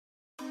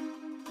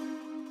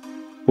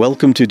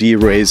Welcome to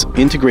DIRUI's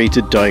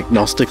Integrated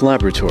Diagnostic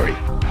Laboratory,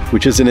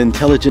 which is an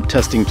intelligent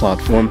testing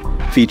platform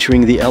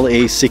featuring the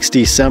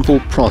LA-60 sample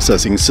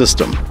processing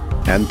system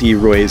and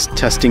DIRUI's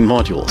testing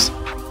modules.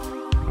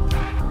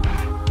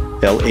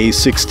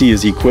 LA-60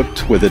 is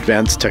equipped with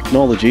advanced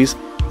technologies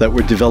that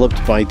were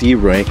developed by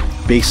DIRUI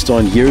based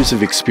on years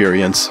of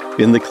experience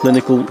in the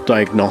clinical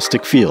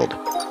diagnostic field.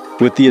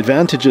 With the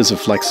advantages of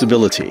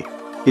flexibility,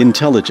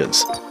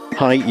 intelligence,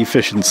 high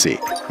efficiency,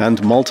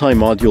 and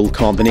multi-module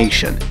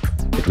combination,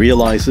 it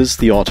realizes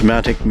the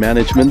automatic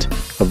management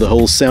of the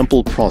whole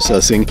sample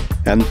processing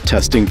and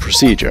testing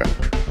procedure.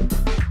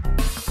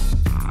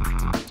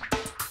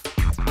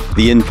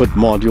 The input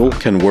module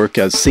can work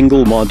as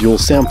single-module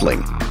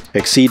sampling,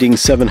 exceeding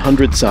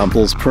 700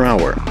 samples per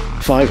hour,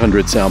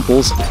 500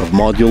 samples of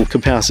module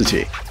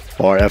capacity.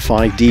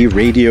 RFID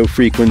radio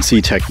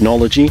frequency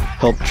technology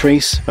help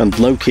trace and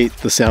locate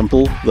the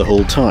sample the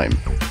whole time.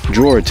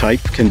 Drawer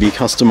type can be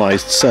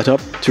customized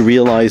setup to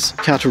realize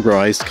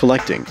categorized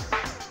collecting.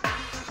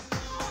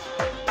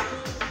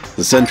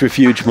 The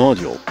centrifuge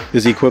module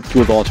is equipped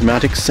with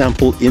automatic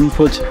sample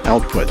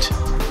input-output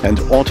and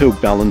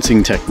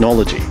auto-balancing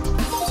technology,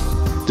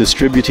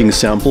 distributing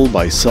sample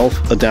by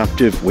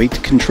self-adaptive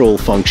weight control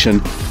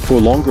function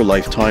for longer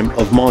lifetime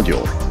of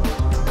module.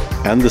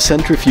 And the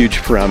centrifuge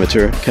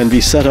parameter can be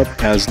set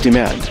up as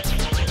demand.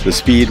 The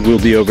speed will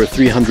be over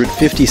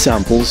 350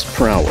 samples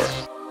per hour.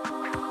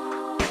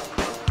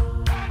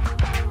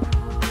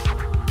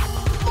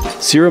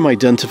 Serum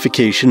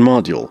identification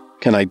module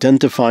can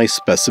identify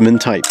specimen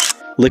type,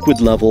 liquid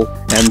level,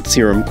 and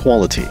serum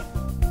quality.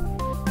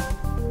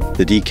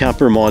 The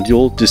decapper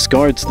module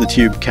discards the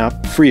tube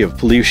cap free of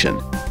pollution.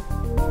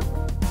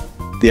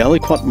 The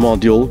aliquot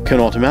module can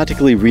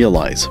automatically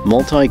realize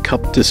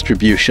multi-cup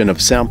distribution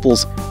of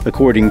samples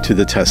according to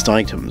the test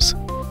items.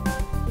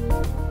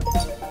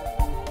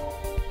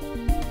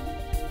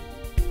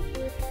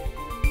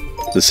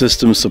 The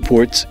system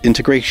supports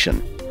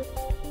integration.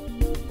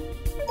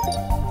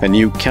 A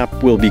new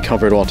cap will be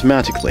covered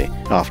automatically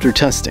after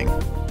testing.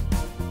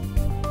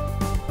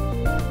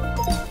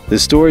 The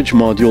storage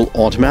module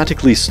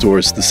automatically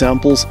stores the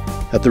samples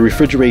at the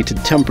refrigerated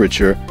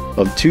temperature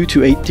of 2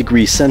 to 8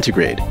 degrees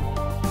centigrade,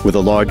 with a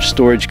large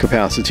storage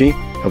capacity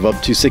of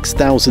up to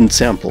 6,000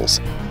 samples.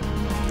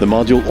 The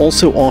module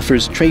also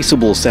offers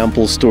traceable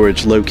sample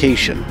storage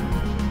location,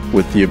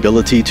 with the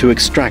ability to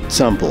extract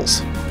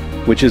samples,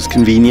 which is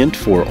convenient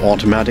for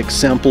automatic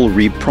sample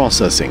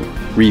reprocessing,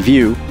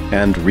 review,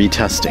 and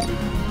retesting.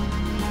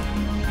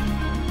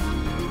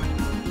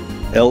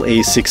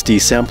 LA-60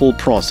 sample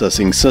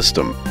processing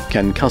system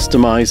can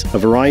customize a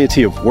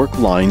variety of work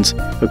lines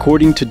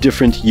according to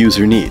different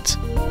user needs,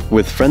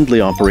 with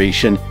friendly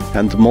operation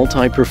and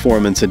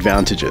multi-performance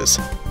advantages.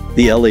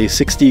 The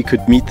LA-60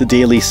 could meet the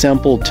daily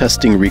sample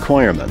testing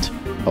requirement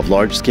of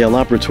large-scale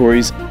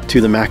laboratories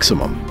to the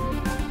maximum.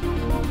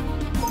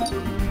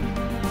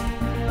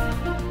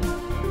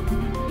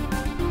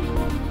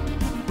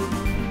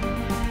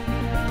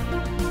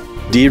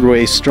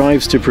 DIRUI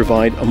strives to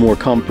provide a more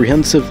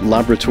comprehensive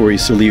laboratory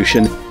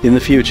solution in the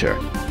future,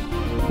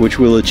 which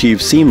will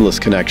achieve seamless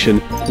connection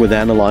with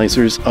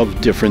analyzers of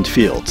different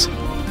fields.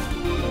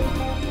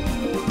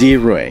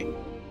 DIRUI,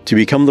 to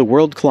become the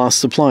world-class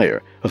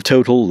supplier of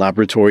total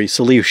laboratory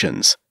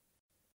solutions.